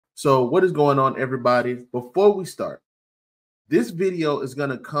So what is going on, everybody? Before we start, this video is going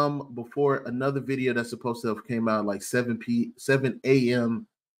to come before another video that's supposed to have came out like 7 a.m.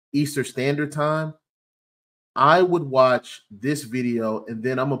 Eastern Standard Time. I would watch this video, and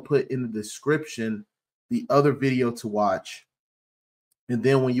then I'm going to put in the description the other video to watch. And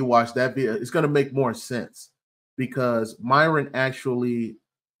then when you watch that video, it's going to make more sense because Myron actually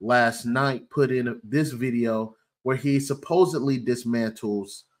last night put in this video where he supposedly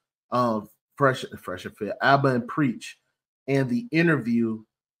dismantles Fresh and Fit, Abba and Preach, and the interview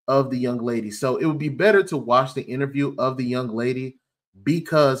of the young lady. So it would be better to watch the interview of the young lady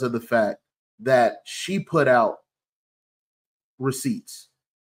because of the fact that she put out receipts,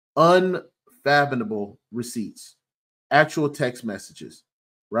 unfathomable receipts, actual text messages,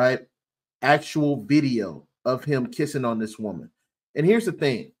 right? Actual video of him kissing on this woman. And here's the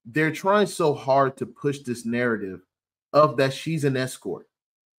thing. They're trying so hard to push this narrative of that she's an escort.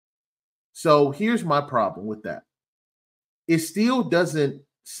 So here's my problem with that. It still doesn't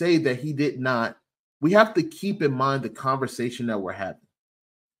say that he did not. We have to keep in mind the conversation that we're having.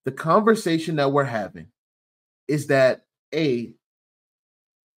 The conversation that we're having is that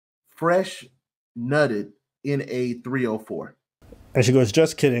Fresh nutted in a 304. And she goes,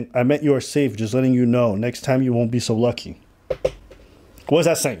 just kidding. I meant you are safe. Just letting you know. Next time you won't be so lucky. What's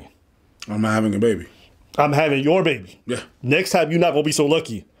that saying? I'm not having a baby. I'm having your baby. Yeah. Next time you're not going to be so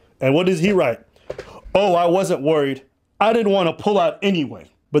lucky. And what does he write? Oh, I wasn't worried. I didn't want to pull out anyway.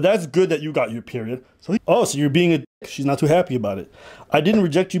 But that's good that you got your period. So you're being a dick. She's not too happy about it. I didn't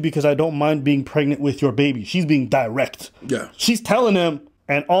reject you because I don't mind being pregnant with your baby. She's being direct. Yeah. She's telling him,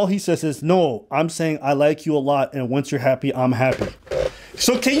 and all he says is, no, I'm saying I like you a lot, and once you're happy, I'm happy.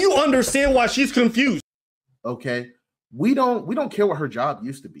 So can you understand why she's confused? Okay. We don't care what her job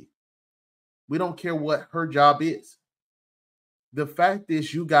used to be. We don't care what her job is. The fact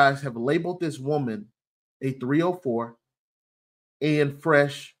is you guys have labeled this woman a 304 and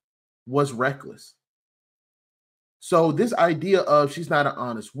Fresh was reckless. So this idea of she's not an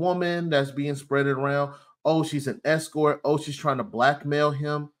honest woman that's being spread around. Oh, she's an escort. Oh, she's trying to blackmail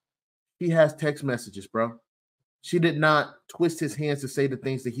him. He has text messages, bro. She did not twist his hands to say the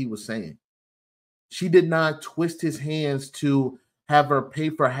things that he was saying. She did not twist his hands to have her pay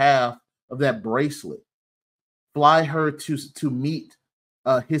for half of that bracelet, fly her to meet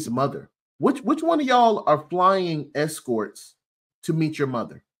his mother. Which one of y'all are flying escorts to meet your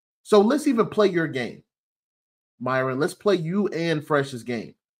mother? So let's even play your game, Myron. Let's play you and Fresh's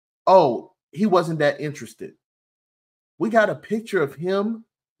game. Oh, he wasn't that interested. We got a picture of him,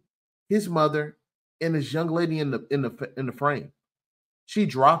 his mother, and this young lady in the frame. She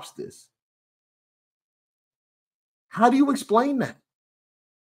drops this. How do you explain that?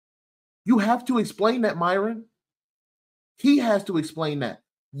 You have to explain that, Myron. He has to explain that.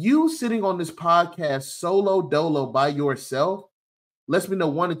 You sitting on this podcast solo dolo by yourself lets me know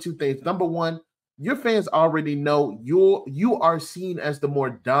one of two things. Number one, your fans already know you are seen as the more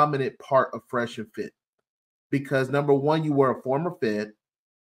dominant part of Fresh and Fit. Because number one, you were a former Fed.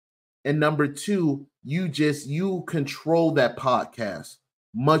 And number two, you control that podcast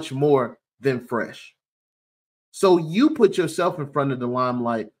much more than Fresh. So you put yourself in front of the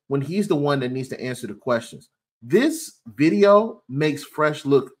limelight when he's the one that needs to answer the questions. This video makes Fresh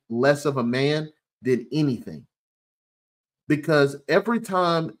look less of a man than anything. Because every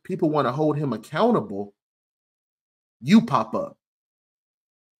time people want to hold him accountable, you pop up.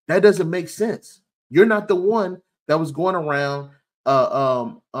 That doesn't make sense. You're not the one that was going around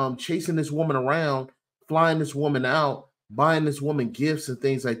chasing this woman around, flying this woman out, buying this woman gifts and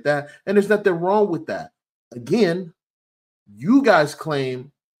things like that. And there's nothing wrong with that. Again, you guys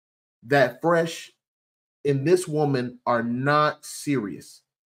claim that Fresh and this woman are not serious.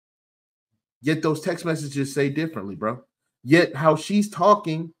 Yet those text messages say differently, bro. Yet how she's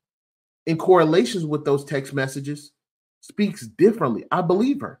talking in correlations with those text messages speaks differently. I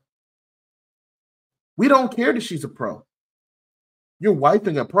believe her. We don't care that she's a pro. You're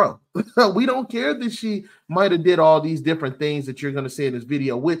wiping a pro. We don't care that she might have did all these different things that you're going to say in this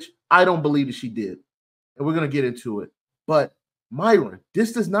video, which I don't believe that she did. And we're going to get into it. But Myron,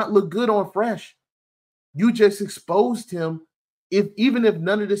 this does not look good on Fresh. You just exposed him. Even if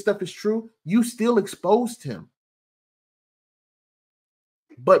none of this stuff is true, you still exposed him.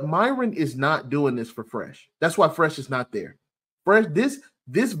 But Myron is not doing this for Fresh. That's why Fresh is not there. Fresh,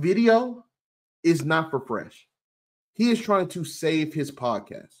 this video is not for Fresh. He is trying to save his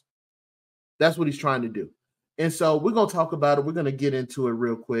podcast. That's what he's trying to do. And so we're going to talk about it. We're going to get into it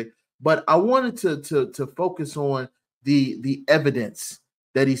real quick. But I wanted to focus on the evidence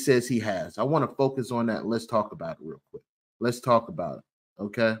that he says he has. I want to focus on that. Let's talk about it real quick. Let's talk about it.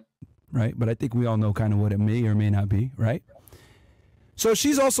 Okay. right? But I think we all know kind of what it may or may not be, right? So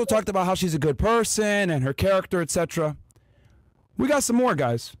she's also talked about how she's a good person and her character, etc. We got some more,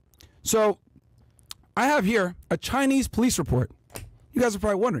 guys. So I have here a Chinese police report. You guys are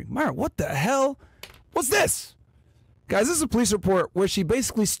probably wondering, Myra, what the hell? What's this? Guys, this is a police report where she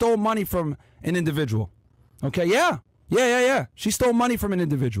basically stole money from an individual. Okay, yeah. She stole money from an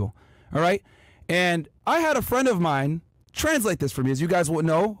individual. All right. And I had a friend of mine translate this for me. As you guys will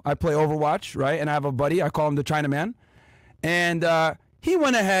know, I play Overwatch, right? And I have a buddy, I call him the Chinaman. And he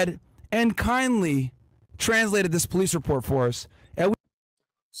went ahead and kindly translated this police report for us.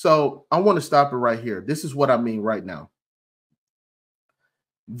 So I want to stop it right here. This is what I mean right now.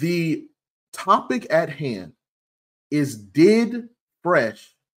 The topic at hand is, did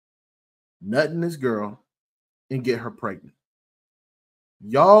Fresh nut in this girl and get her pregnant?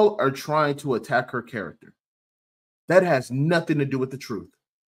 Y'all are trying to attack her character. That has nothing to do with the truth.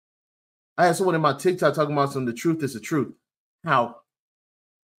 I had someone in my TikTok talking about the truth is the truth. How?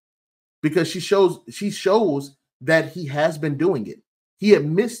 Because she shows that he has been doing it. He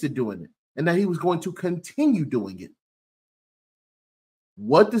admits to doing it and that he was going to continue doing it.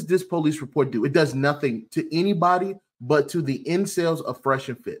 What does this police report do? It does nothing to anybody but to the incels of Fresh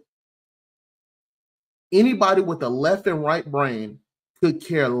and Fit. Anybody with a left and right brain could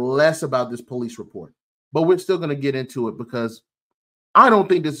care less about this police report. But we're still going to get into it because I don't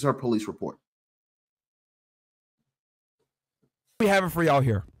think this is her police report. We have it for y'all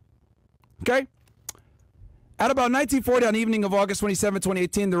here. Okay? At about 1940, on the evening of August 27,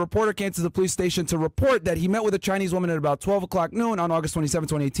 2018, the reporter came to the police station to report that he met with a Chinese woman at about 12 o'clock noon on August 27,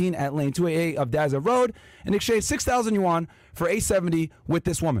 2018 at lane 288 of Daza Road and exchanged 6,000 yuan for 870 with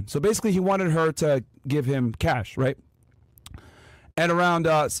this woman. So basically, he wanted her to give him cash, right? At around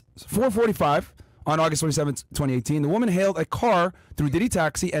 4:45 on August 27, 2018, the woman hailed a car through Didi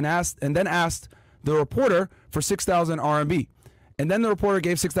Taxi and then asked the reporter for 6,000 RMB. And then the reporter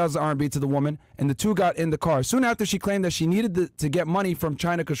gave 6,000 RMB to the woman, and the two got in the car. Soon after, she claimed that she needed to get money from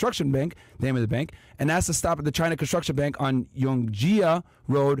China Construction Bank, the name of the bank, and asked to stop at the China Construction Bank on Yongjia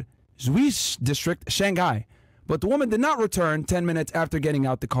Road, Zhuish District, Shanghai. But the woman did not return 10 minutes after getting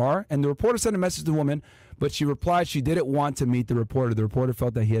out the car, and the reporter sent a message to the woman, but she replied she didn't want to meet the reporter. The reporter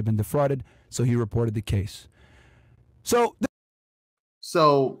felt that he had been defrauded, so he reported the case. So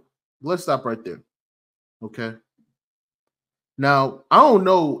let's stop right there, okay? Now, I don't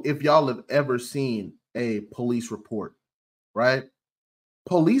know if y'all have ever seen a police report, right?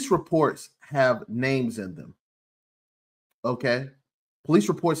 Police reports have names in them, okay? Police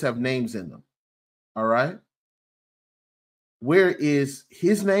reports have names in them, all right? Where is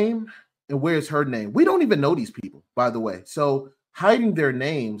his name and where is her name? We don't even know these people, by the way. So hiding their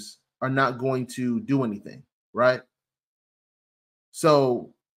names are not going to do anything, right?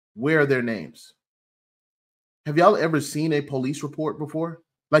 So where are their names? Have y'all ever seen a police report before?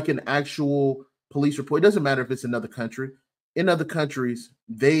 Like an actual police report? It doesn't matter if it's another country. In other countries,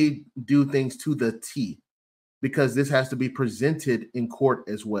 they do things to the T because this has to be presented in court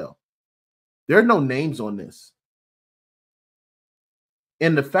as well. There are no names on this.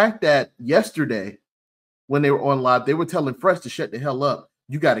 And the fact that yesterday, when they were on live, they were telling Fresh to shut the hell up.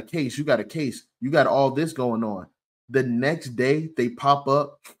 You got a case, you got a case, you got all this going on. The next day, they pop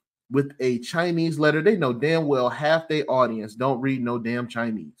up with a Chinese letter. They know damn well half their audience don't read no damn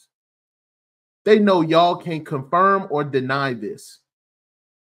Chinese. They know y'all can't confirm or deny this.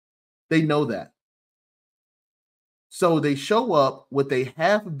 They know that. So they show up with a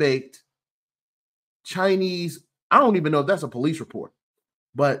half-baked Chinese, I don't even know if that's a police report,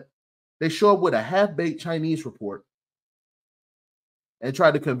 but they show up with a half-baked Chinese report and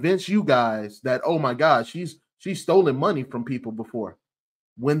try to convince you guys that, oh my God, she's stolen money from people before.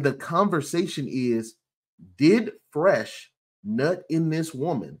 When the conversation is, did Fresh nut in this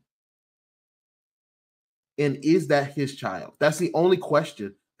woman? And is that his child? That's the only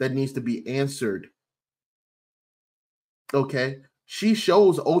question that needs to be answered. Okay? She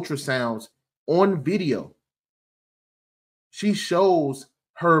shows ultrasounds on video. She shows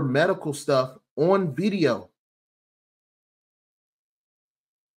her medical stuff on video.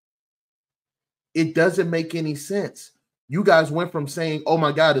 It doesn't make any sense. You guys went from saying, oh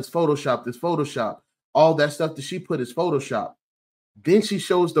my God, it's Photoshop, all that stuff that she put is Photoshop. Then she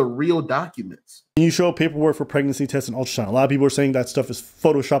shows the real documents. Can you show paperwork for pregnancy tests and ultrasound? A lot of people are saying that stuff is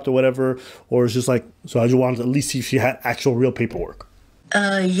Photoshopped or whatever, or it's just like, so I just wanted to at least see if she had actual real paperwork.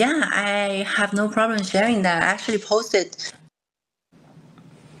 Yeah, I have no problem sharing that. I actually posted.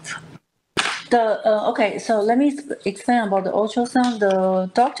 Okay, so let me explain about the ultrasound.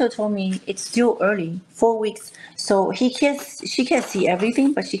 The doctor told me it's still early, 4 weeks. So she can't see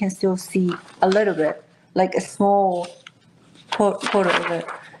everything, but she can still see a little bit, like a small quarter of it.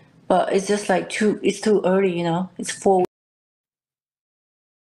 But it's just like it's too early, you know. It's 4 weeks.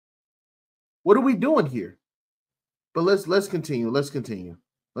 What are we doing here? But let's continue. Let's continue.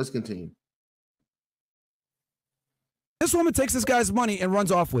 Let's continue. This woman takes this guy's money and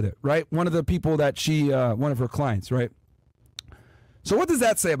runs off with it, right? One of the people that one of her clients, right? So what does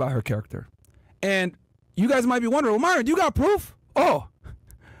that say about her character? And you guys might be wondering, well, Myron, do you got proof? Oh,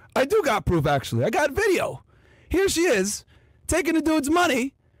 I do got proof, actually. I got video. Here she is, taking the dude's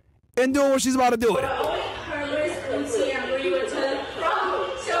money and doing what she's about to do with it.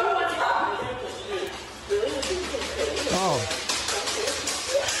 Oh.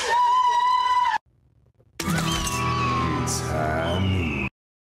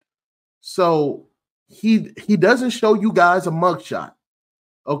 So he doesn't show you guys a mugshot.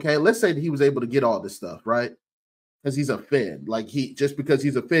 Okay, let's say that he was able to get all this stuff, right? Because he's a Fed. Like just because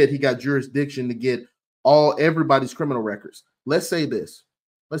he's a Fed, he got jurisdiction to get everybody's criminal records. Let's say this.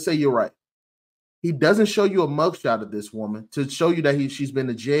 Let's say you're right. He doesn't show you a mugshot of this woman to show you that she's been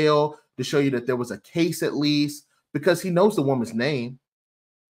to jail, to show you that there was a case at least, because he knows the woman's name.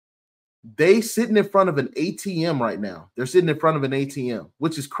 They sitting in front of an ATM right now. They're sitting in front of an ATM,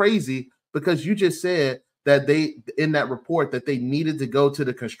 which is crazy because you just said that in that report that they needed to go to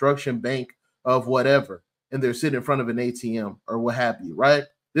the construction bank of whatever, and they're sitting in front of an ATM or what have you, right?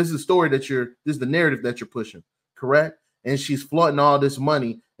 This is a story this is the narrative that you're pushing, correct? And she's flaunting all this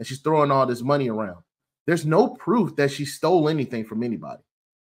money and she's throwing all this money around. There's no proof that she stole anything from anybody.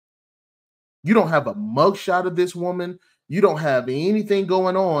 You don't have a mugshot of this woman. You don't have anything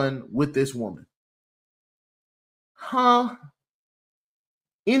going on with this woman. Huh?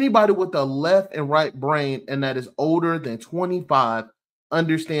 Anybody with a left and right brain and that is older than 25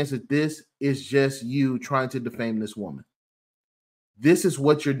 understands that this is just you trying to defame this woman. This is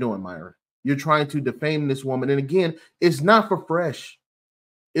what you're doing, Myra. You're trying to defame this woman. And again, it's not for fresh.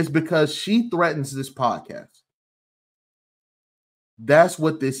 It's because she threatens this podcast. That's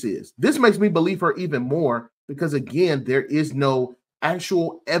what this is. This makes me believe her even more because, again, there is no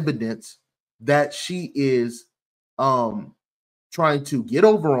actual evidence that she is trying to get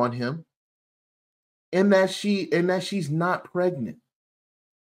over on him and that she's not pregnant.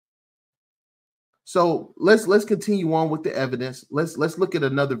 So let's continue on with the evidence. Let's look at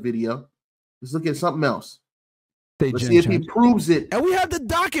another video. Let's look at something else. Let's see if he proves it. And we have the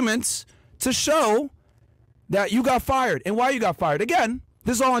documents to show that you got fired and why you got fired. Again,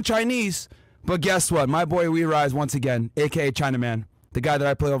 this is all in Chinese, but guess what? My boy WeRise, once again, a.k.a. Chinaman, the guy that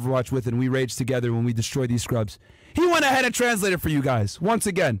I play Overwatch with and we raged together when we destroyed these scrubs. He went ahead and translated for you guys. Once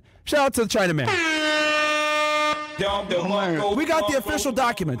again, shout out to the Chinaman. We got the official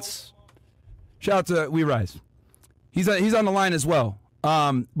documents. Shout out to WeRise. He's on the line as well.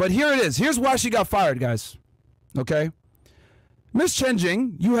 But here it is. Here's why she got fired, guys. Okay? Ms. Chen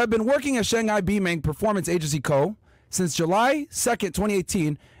Jing, you have been working at Shanghai Bimeng Performance Agency Co. since July 2nd,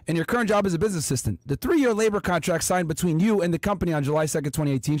 2018, and your current job is a business assistant. The 3-year labor contract signed between you and the company on July 2nd,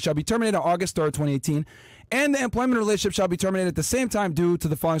 2018 shall be terminated on August 3rd, 2018, and the employment relationship shall be terminated at the same time due to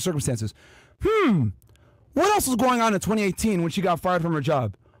the following circumstances. What else was going on in 2018 when she got fired from her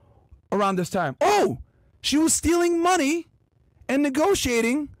job around this time? Oh, she was stealing money and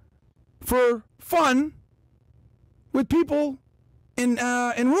negotiating for fun with people in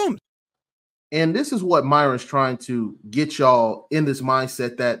rooms. And this is what Myron's trying to get y'all in this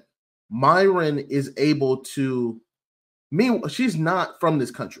mindset that Myron is able to she's not from this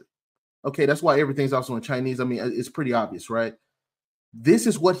country. Okay, that's why everything's also in Chinese. I mean, it's pretty obvious, right? This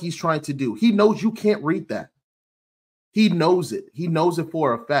is what he's trying to do. He knows you can't read that. He knows it. He knows it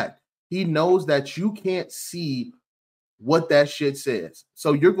for a fact. He knows that you can't see what that shit says.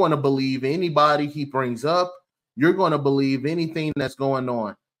 So you're going to believe anybody he brings up. You're going to believe anything that's going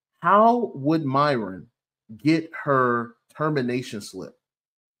on. How would Myron get her termination slip?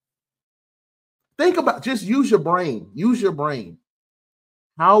 Think about, just use your brain. Use your brain.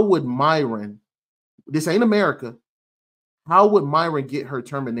 How would Myron, this ain't America, how would Myron get her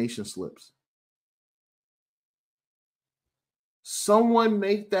termination slips? Someone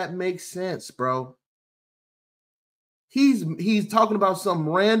make that make sense, bro. He's talking about some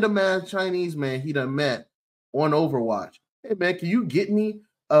random ass Chinese man he done met on Overwatch. Hey man, can you get me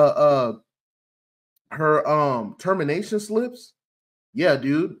her termination slips? Yeah,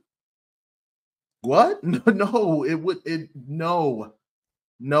 dude. What? No, it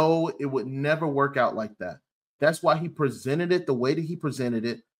would never work out like that. That's why he presented it the way that he presented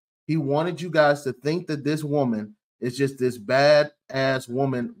it. He wanted you guys to think that this woman is just this bad-ass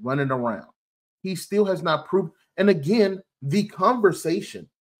woman running around. He still has not proved. And again, the conversation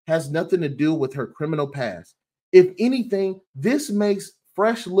has nothing to do with her criminal past. If anything, this makes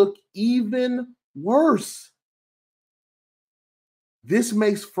Fresh look even worse. This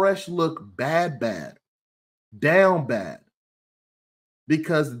makes Fresh look bad, down bad.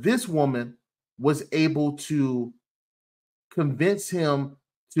 Because this woman was able to convince him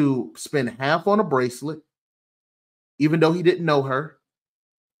to spend half on a bracelet, even though he didn't know her.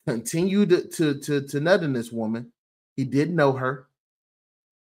 Continue to nut in this woman. He didn't know her.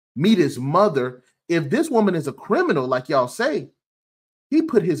 Meet his mother. If this woman is a criminal, like y'all say, he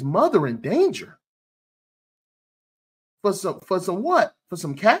put his mother in danger. For some what? For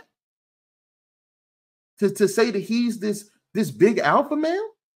some cat? To say that he's this big alpha male?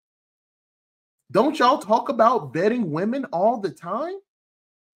 Don't y'all talk about vetting women all the time?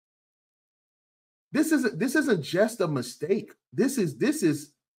 This isn't just a mistake. This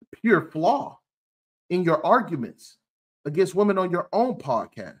is pure flaw in your arguments against women on your own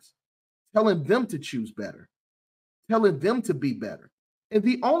podcast, telling them to choose better, telling them to be better. And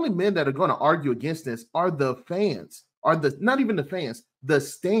the only men that are going to argue against this are the fans, not even the fans, the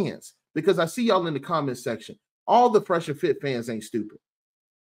stands. Because I see y'all in the comment section. All the Fresh and Fit fans ain't stupid.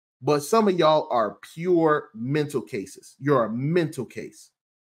 But some of y'all are pure mental cases. You're a mental case.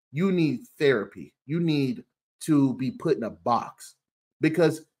 You need therapy. You need to be put in a box.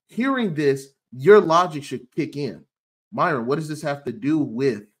 Because hearing this, your logic should kick in. Myron, what does this have to do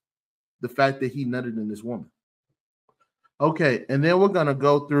with the fact that he nutted in this woman? Okay, and then we're going to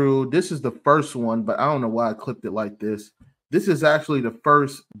go through, this is the first one, but I don't know why I clipped it like this. This is actually the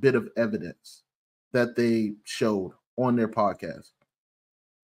first bit of evidence that they showed on their podcast.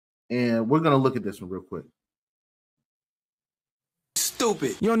 And we're going to look at this one real quick.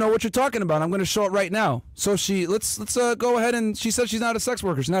 Stupid. You don't know what you're talking about. I'm going to show it right now. So let's go ahead, and she said she's not a sex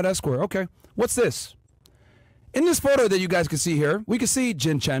worker. She's not an escort. Okay. What's this? In this photo that you guys can see here, we can see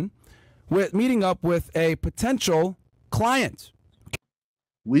Jin Chen meeting up with a potential client.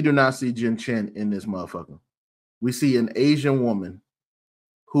 We do not see Jin Chen in this motherfucker. We see an Asian woman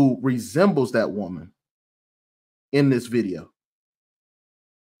who resembles that woman in this video.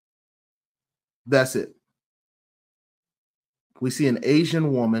 That's it. We see an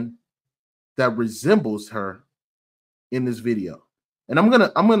Asian woman that resembles her in this video. And I'm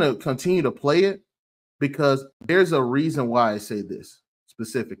gonna continue to play it because there's a reason why I say this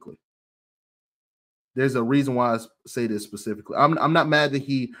specifically. There's a reason why I say this specifically. I'm not mad that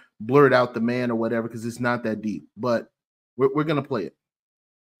he blurred out the man or whatever because it's not that deep, but we're gonna play it.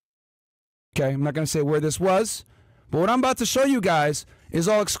 Okay, I'm not gonna say where this was, but what I'm about to show you guys is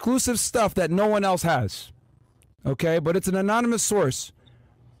all exclusive stuff that no one else has. Okay, but it's an anonymous source.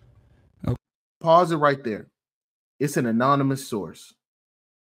 Okay. Pause it right there. It's an anonymous source.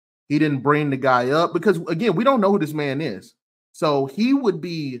 He didn't bring the guy up because, again, we don't know who this man is. So he would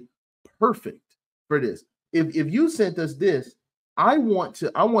be perfect for this. If you sent us this, I want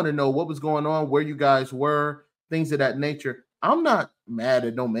to know what was going on, where you guys were, things of that nature. I'm not mad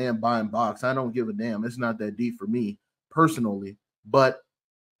at no man buying box. I don't give a damn. It's not that deep for me personally. But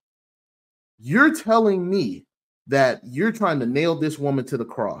you're telling me that you're trying to nail this woman to the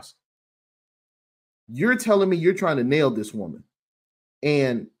cross. You're telling me you're trying to nail this woman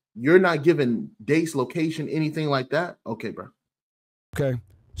and you're not giving dates, location, anything like that? Okay, bro. Okay.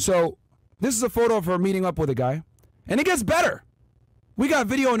 So this is a photo of her meeting up with a guy, and it gets better. We got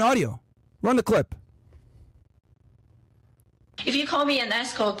video and audio. Run the clip. If you call me an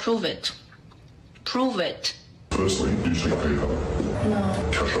escort, prove it. Prove it. Firstly, do you take PayPal? No.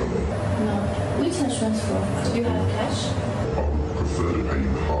 Cash only? No. We can transfer. Do you have cash? I would prefer to pay you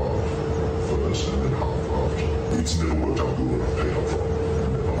half first and then half after. It's never worked out good when I paid up front.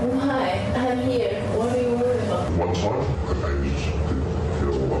 Why? I'm here. What are you worried about? One time, I paid it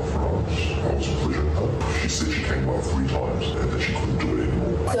all up front. I was pleasuring her. She said she came up 3 times and that she couldn't do it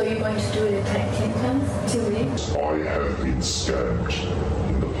anymore. So you're going to do it like 10 times? 2 weeks? I have been scammed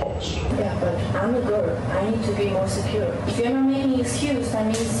in the past. Yeah, but I'm a girl. I need to be more secure. If you're not making excuse, that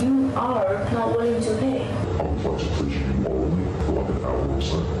means you are not willing to pay. I would like to pleasure you morally for like an hour or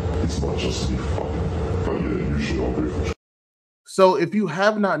so. It's not just to be fucking. But yeah, usually I'll go for. So if you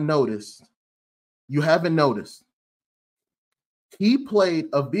have not noticed, you haven't noticed, he played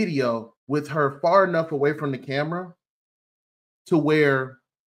a video with her far enough away from the camera to where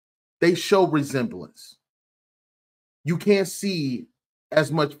they show resemblance. You can't see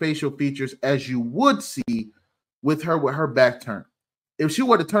as much facial features as you would see with her back turned. If she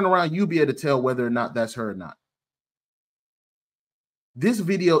were to turn around, you'd be able to tell whether or not that's her or not. This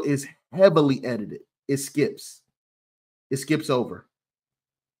video is heavily edited. It skips over.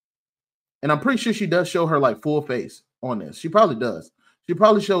 And I'm pretty sure she does show her like full face on this. She probably does. She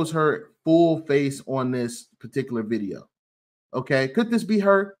probably shows her full face on this particular video. Okay. Could this be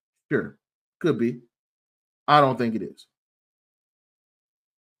her? Sure. Could be. I don't think it is.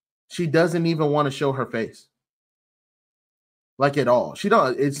 She doesn't even want to show her face. Like at all.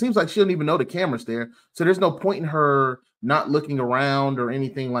 It seems like she doesn't even know the camera's there. So there's no point in her not looking around or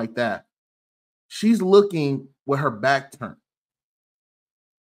anything like that. She's looking with her back turned.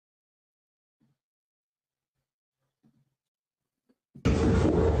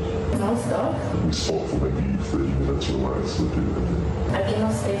 Non-stop? We stop for maybe 30 minutes, relax, look at it. I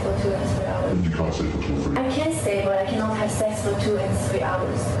cannot stay for 2 and 3 hours. And you can't stay for 2 or 3. I can stay, but I cannot have sex for 2 and 3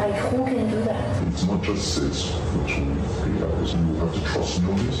 hours. Like, who can do that? It's not just sex for 2 or 3 hours. You will have to trust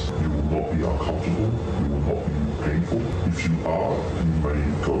me on this. You will not be uncomfortable. You will not be painful. If you are, you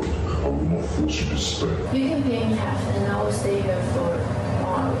may go. I will not force you to stay. You can pay me half, and I will stay here for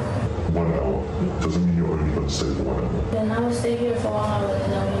 1 hour. 1 hour doesn't mean you're only going to stay for 1 hour. Then I will stay here for 1 hour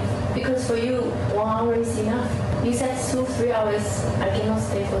and I'll leave. Because for you, 1 hour is enough. You said 2-3 hours. I cannot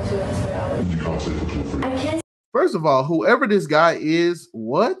stay for 2 and 3 hours. You can't stay for 2 or 3 hours. I can't. First of all, whoever this guy is,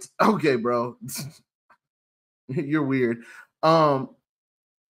 what? Okay, bro. You're weird.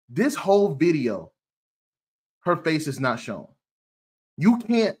 This whole video, her face is not shown. You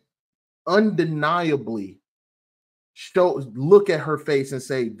can't undeniably look at her face and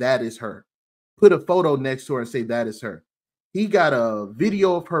say that is her. Put a photo next to her and say that is her. He got a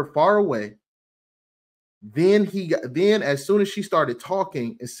video of her far away. Then as soon as she started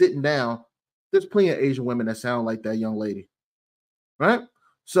talking and sitting down, there's plenty of Asian women that sound like that young lady, right?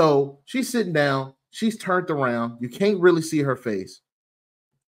 So she's sitting down, she's turned around, you can't really see her face.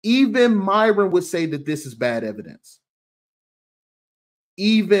 Even Myron would say that this is bad evidence.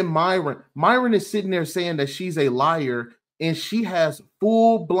 Even Myron is sitting there saying that she's a liar, and she has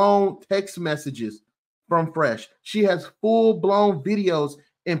full-blown text messages from Fresh. She has full-blown videos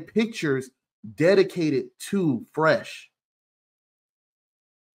and pictures dedicated to Fresh.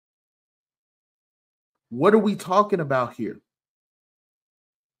 What are we talking about here?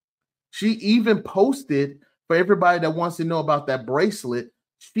 She even posted, for everybody that wants to know about that bracelet,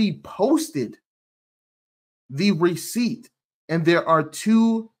 she posted the receipt, and there are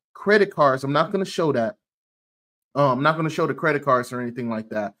 2 credit cards. I'm not going to show that. I'm not going to show the credit cards or anything like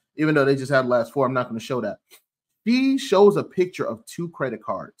that. Even though they just had the last 4, I'm not going to show that. She shows a picture of 2 credit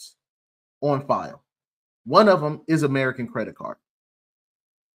cards on file. One of them is American credit card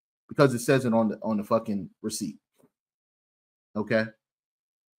because it says it on the fucking receipt. Okay.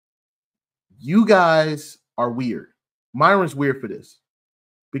 You guys are weird. Myron's weird for this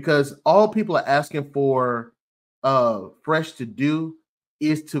because all people are asking for Fresh to do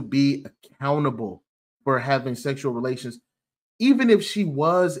is to be accountable for having sexual relations. Even if she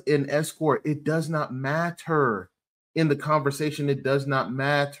was an escort, it does not matter in the conversation. It does not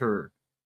matter.